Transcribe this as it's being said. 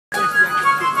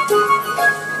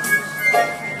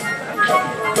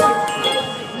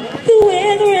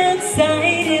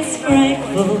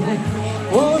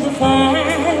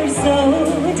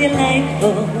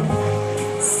thankful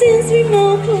since we've no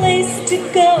place to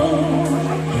go.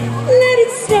 Let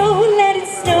it snow, let it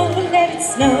snow, let it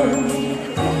snow.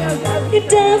 It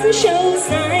doesn't show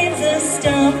signs of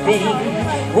stopping.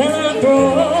 Well, I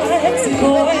brought some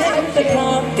corn for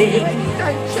coffee.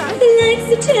 The lights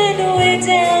are turned way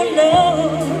down low.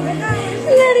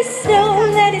 Let it snow,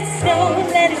 let it snow,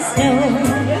 let it snow.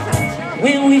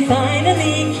 When we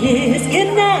finally kiss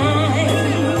goodnight,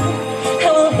 I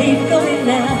will hate going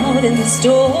out in the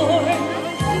storm.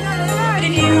 But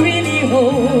if you really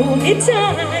hold me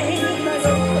tight,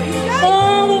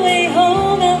 all the way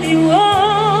home I'll be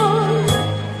warm.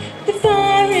 The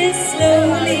fire is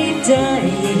slowly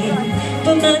dying,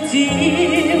 but my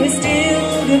dear, we're still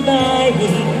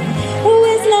goodbying. Oh,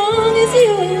 as long as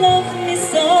you love me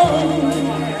so.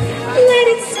 Let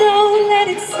it snow, let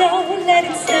it snow, let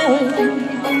it snow.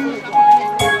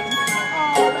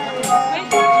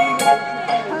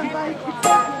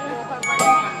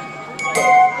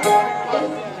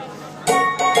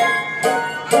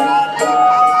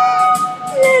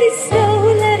 Let it snow,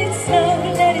 let it snow,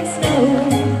 let it snow.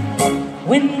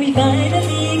 When we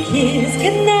finally kiss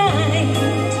goodnight,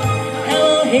 I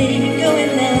will hate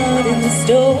going out in the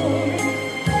storm.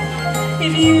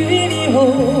 If you really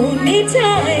hold me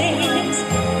tight,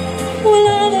 well,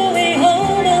 all the way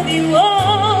home I'll be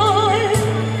warm.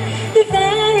 The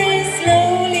fire is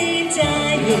slowly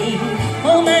dying.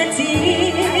 Oh, my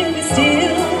dear, we're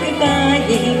still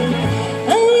goodbying.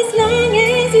 Oh, as long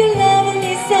as you love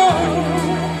me so.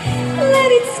 Let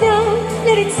it snow,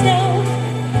 let it snow,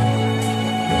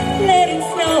 let it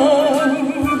snow.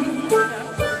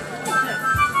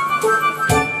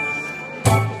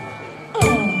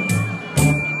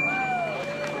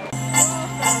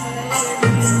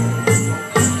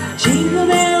 Jingle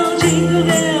bell, jingle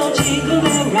bell, jingle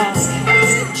bell rock.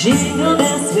 Jingle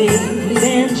bells swing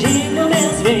and jingle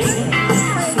bells ring.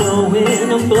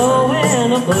 Snowing and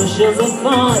blowing and bushels of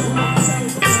fun.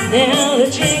 Now the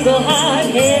jingle hop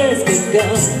has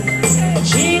begun.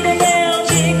 Jingle bell,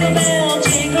 jingle bell,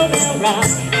 jingle bell rock.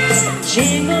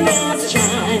 Jingle bells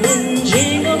chiming,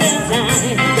 jingle bell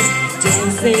time.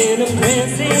 Dancing and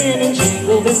prancing in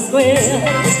Jingle Bell Square.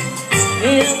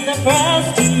 In the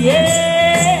frosty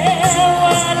air,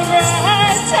 what a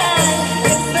right time,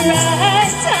 it's the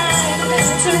right time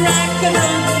to rock the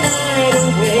night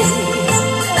away.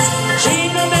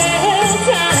 Jingle bell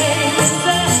time, it's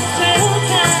a swell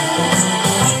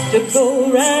time to go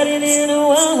riding in a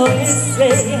one-horse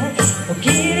sleigh. Oh,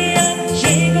 giddy up,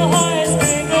 jingle horse,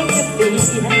 pick up your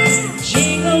feet,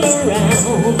 jingle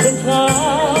around the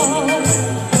clock.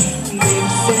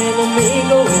 Mix and a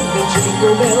mingle with the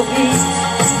jingle bell beat.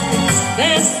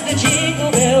 That's the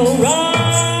Jingle Bell Rock.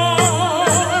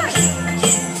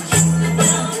 Jingle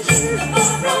bell, jingle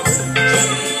bell rock.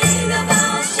 Jingle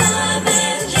bell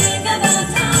chiming, jingle bell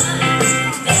time.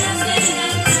 Dancing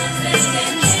and prancing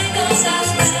in Jingle Bell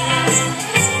Square.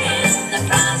 In the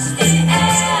frosty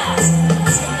air.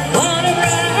 What a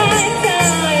right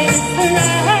time, it's the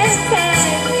right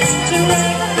time to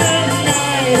rock the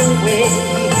night away.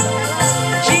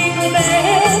 Jingle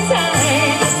bell time,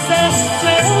 it's a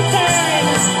swell time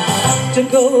to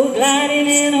go gliding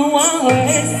in a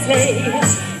one-horse sleigh.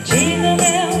 Jingle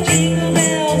bell,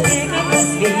 pick up the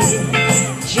speed.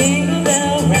 Jingle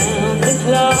bell round the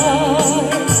clock.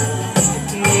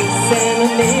 Mix and a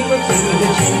mingle to the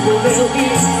jingle bell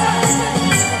beat.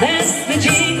 That's the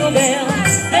jingle bell,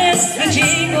 that's the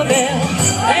jingle bell,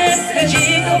 that's the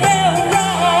jingle bell rock.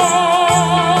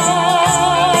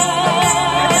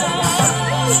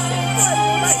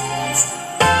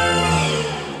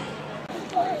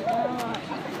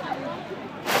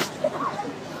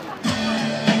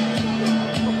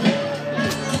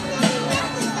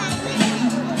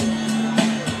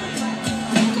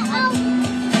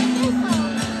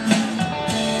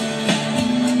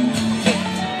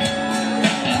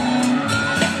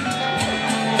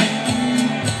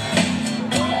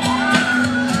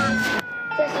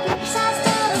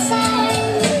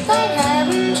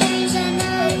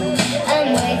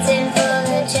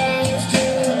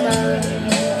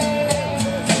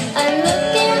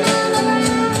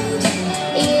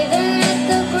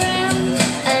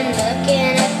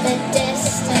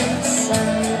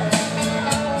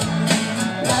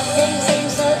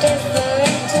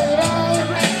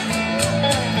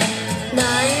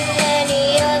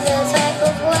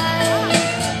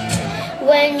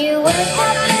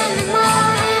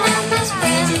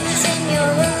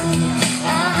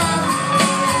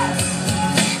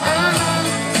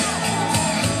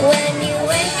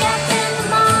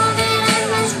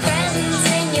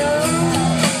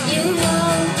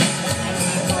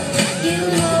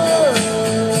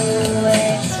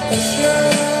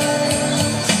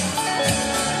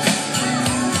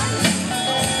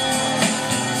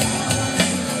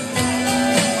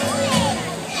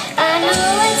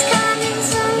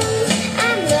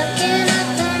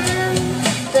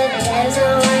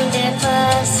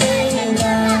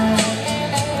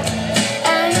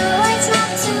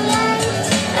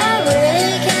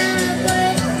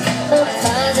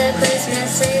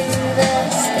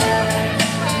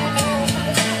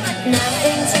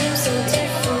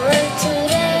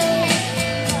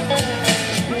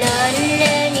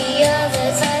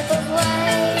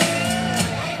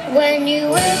 you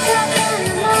wake up in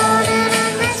the morning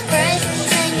and there's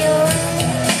presents in your room.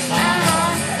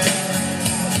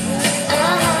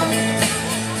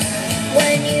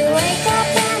 When you wake up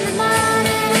in the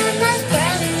morning and there's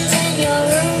presents in your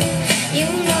room, you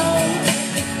know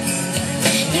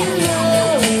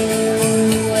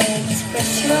it's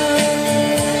Christmas.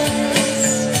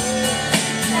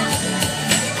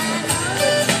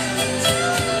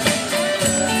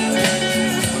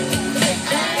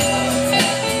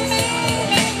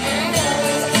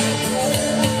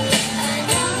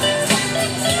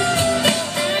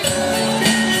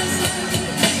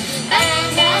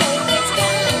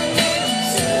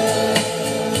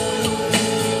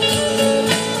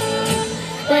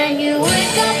 When you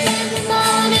wake up in the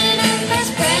morning and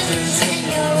there's presents in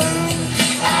your room,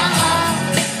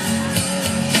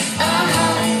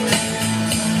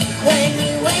 when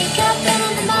you wake up in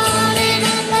the morning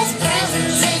and there's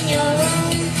presents in your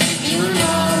room, you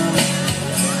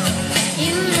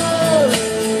know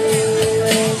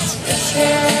it's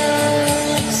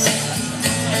Christmas.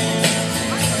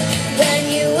 When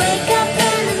you wake up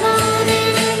in the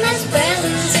morning and there's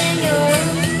presents in your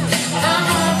room,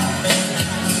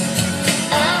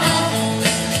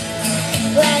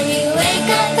 when you wake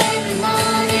up in the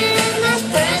morning and there's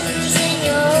presents in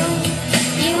your room,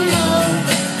 you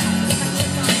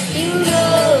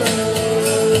know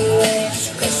it's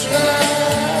Christmas.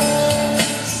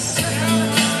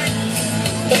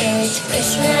 It's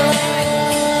Christmas.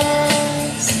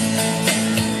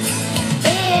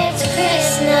 It's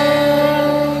Christmas.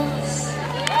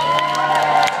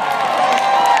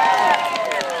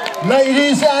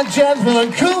 Ladies and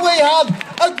gentlemen, could we have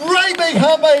a great big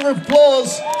handmade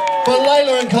applause for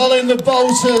Layla and Colin, the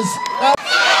Bolters?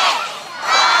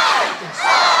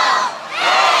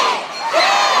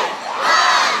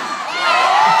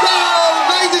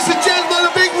 Ladies and gentlemen,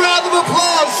 a big round of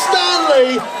applause.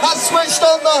 Stanley has switched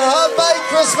on the handmade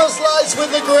Christmas lights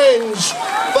with the Grinch.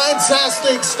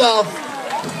 Fantastic stuff.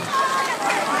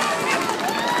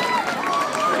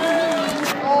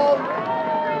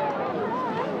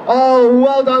 Oh,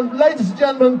 well done. Ladies and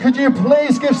gentlemen, could you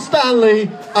please give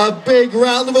Stanley a big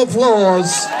round of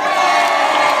applause?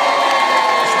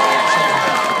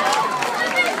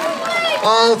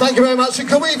 Oh, thank you very much. And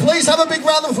can we please have a big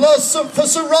round of applause for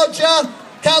Sir Roger,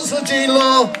 Councillor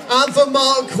Jean-Law, and for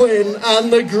Mark Quinn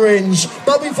and the Grinch.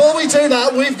 But before we do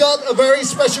that, we've got a very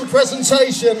special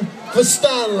presentation for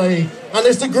Stanley. And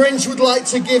if the Grinch would like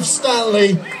to give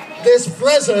Stanley this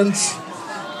present,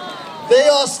 there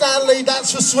you are, Stanley.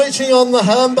 That's for switching on the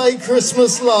handmade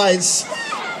Christmas lights.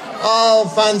 Oh,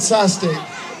 fantastic.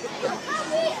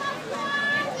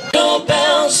 Jingle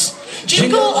bells,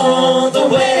 jingle all the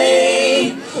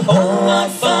way. Oh, what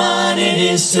fun it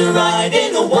is to ride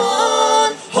in a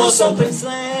one-horse open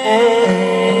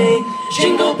sleigh.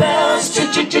 Jingle bells,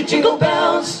 jingle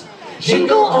bells,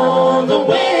 jingle all the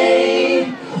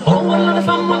way. Oh, what a lot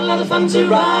of fun to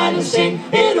ride and sing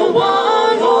in a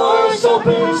one-horse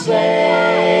open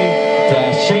sleigh.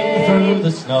 Dashing through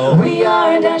the snow, we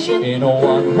are dashing in a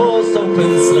one-horse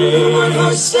open sleigh.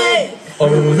 One-horse sleigh.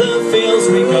 Over the fields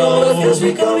we go,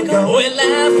 we're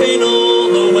laughing all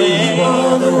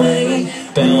the way.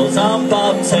 Bells on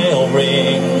bobtail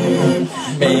ring,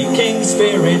 making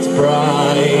spirits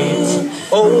bright.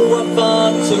 Oh, what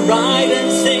fun to ride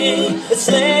and sing a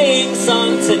sleighing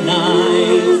song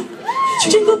tonight.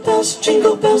 Jingle bells,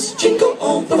 jingle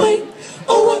all the way.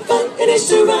 Oh, what fun it is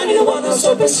to ride in a one-horse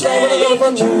open sleigh.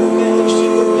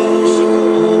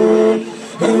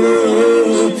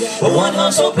 A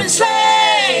one-horse open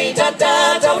sleigh. Da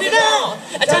da da da da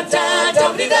da da da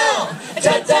da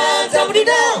da da da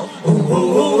da. Ooh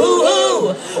ooh ooh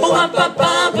ooh. Oh ba ba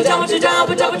ba ba da da da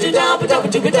ba da da da ba da da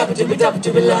da ba da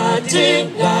la do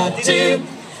la do.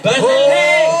 But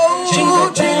hey, jingle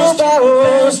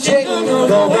bells, jingle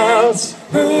bells.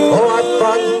 Oh, what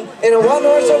fun in a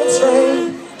one-horse open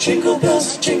sleigh. Jingle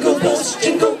bells,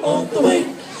 jingle all the way.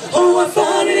 Oh, what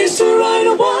fun it is to ride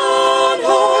a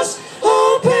one-horse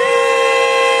open.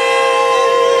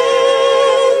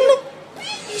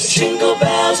 Jingle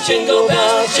bells, jingle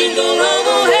all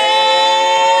the way.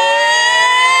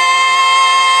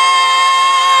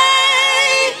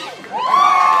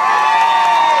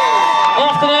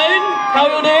 Afternoon, how are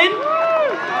you all doing?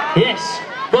 Yes.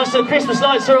 Right, so Christmas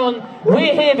lights are on.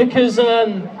 We're here because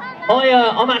I'm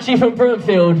actually from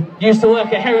Broomfield. Used to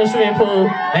work at Herne swimming pool.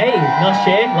 Hey, nice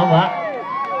chair, love that.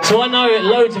 So I know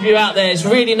loads of you out there. It's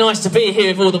really nice to be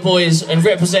here with all the boys and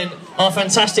represent our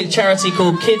fantastic charity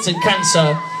called Kids and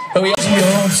Cancer. Who we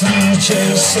Your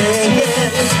future singing,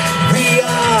 we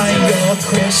are your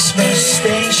Christmas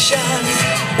station.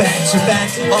 Back So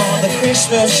back on the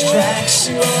Christmas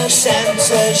tracks,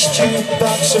 Santa's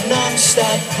jukebox of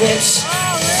non-stop hits.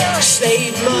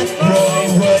 Slade,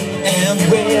 Roy Wood, and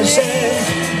Wizard.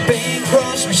 Bing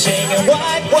Crosby singing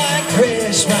White, White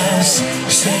Christmas.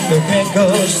 Sing the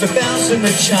crinkles, the bells and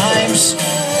the chimes.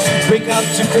 Wake up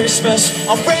to Christmas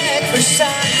on breakfast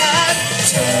time.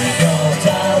 Turn your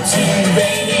dial to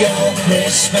Radio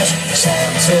Christmas.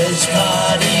 Santa's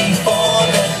party for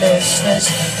the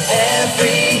listeners.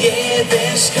 Every year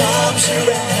this comes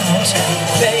around,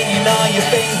 playing all your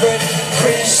favorite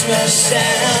Christmas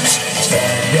sounds.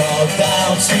 Turn your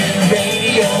dial to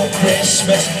Radio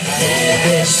Christmas. Hear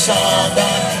this song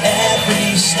on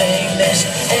every sleigh list.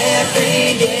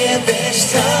 Every year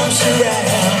this comes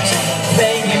around,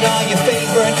 playing all your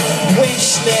favorite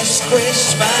wish list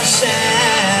Christmas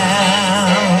sounds.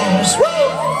 Woo!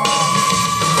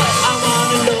 I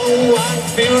wanna know what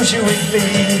fills you with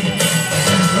glee.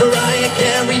 Mariah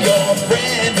Carey or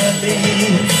Brenda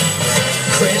Lee.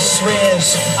 Chris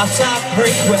Riz, our top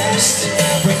request.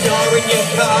 When you're in your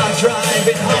car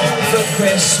driving home for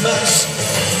Christmas,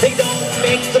 they don't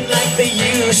make them like they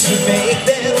used to make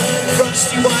them.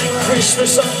 Frosty White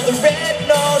Christmas on the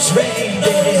red-nosed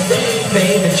reindeer.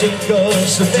 Play the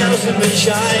jingles, the bells and the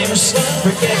chimes.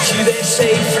 We'll get you there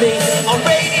safely on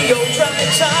Radio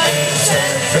Drive Time.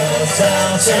 Central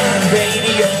Downtown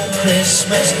Radio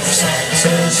Christmas.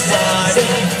 Santa's party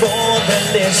for the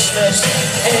listeners.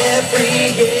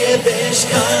 Every year this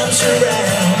comes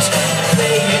around,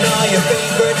 playing all your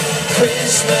favorite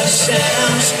Christmas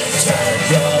sounds. Turn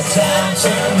your dial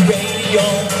to Radio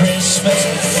Christmas.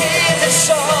 Hear the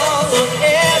song on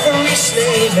every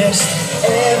sleigh list.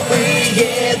 Every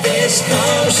year this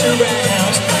comes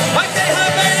around. Okay, hi,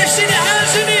 baby, see the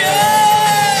hands in the air.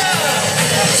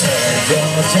 Turn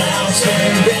your dial to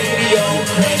Radio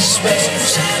Christmas.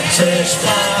 Santa's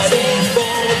party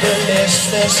for the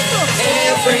listeners.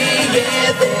 Every year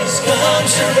this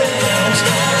comes around,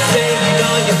 playing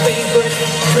all your favorite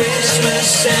Christmas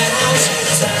sounds.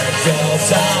 Turn your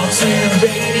dial to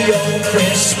Radio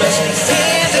Christmas.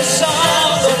 Hear the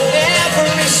song on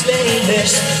every sleigh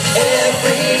list.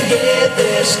 Every year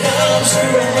this comes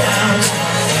around.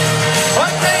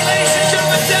 Okay, ladies and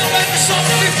gentlemen, down by the song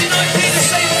 59p to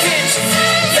save the kids.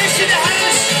 Let's see the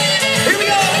hands. Here we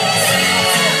go.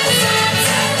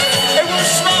 Everyone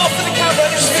smile for the camera.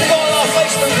 This is going to go on our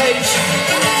Facebook page.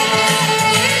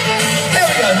 There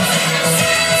we go.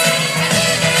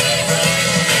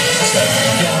 Turn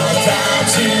your dial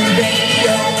to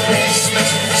Radio Christmas.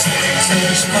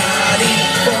 Santa's party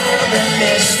for the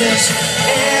listeners.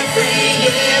 Every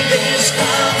year this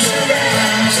comes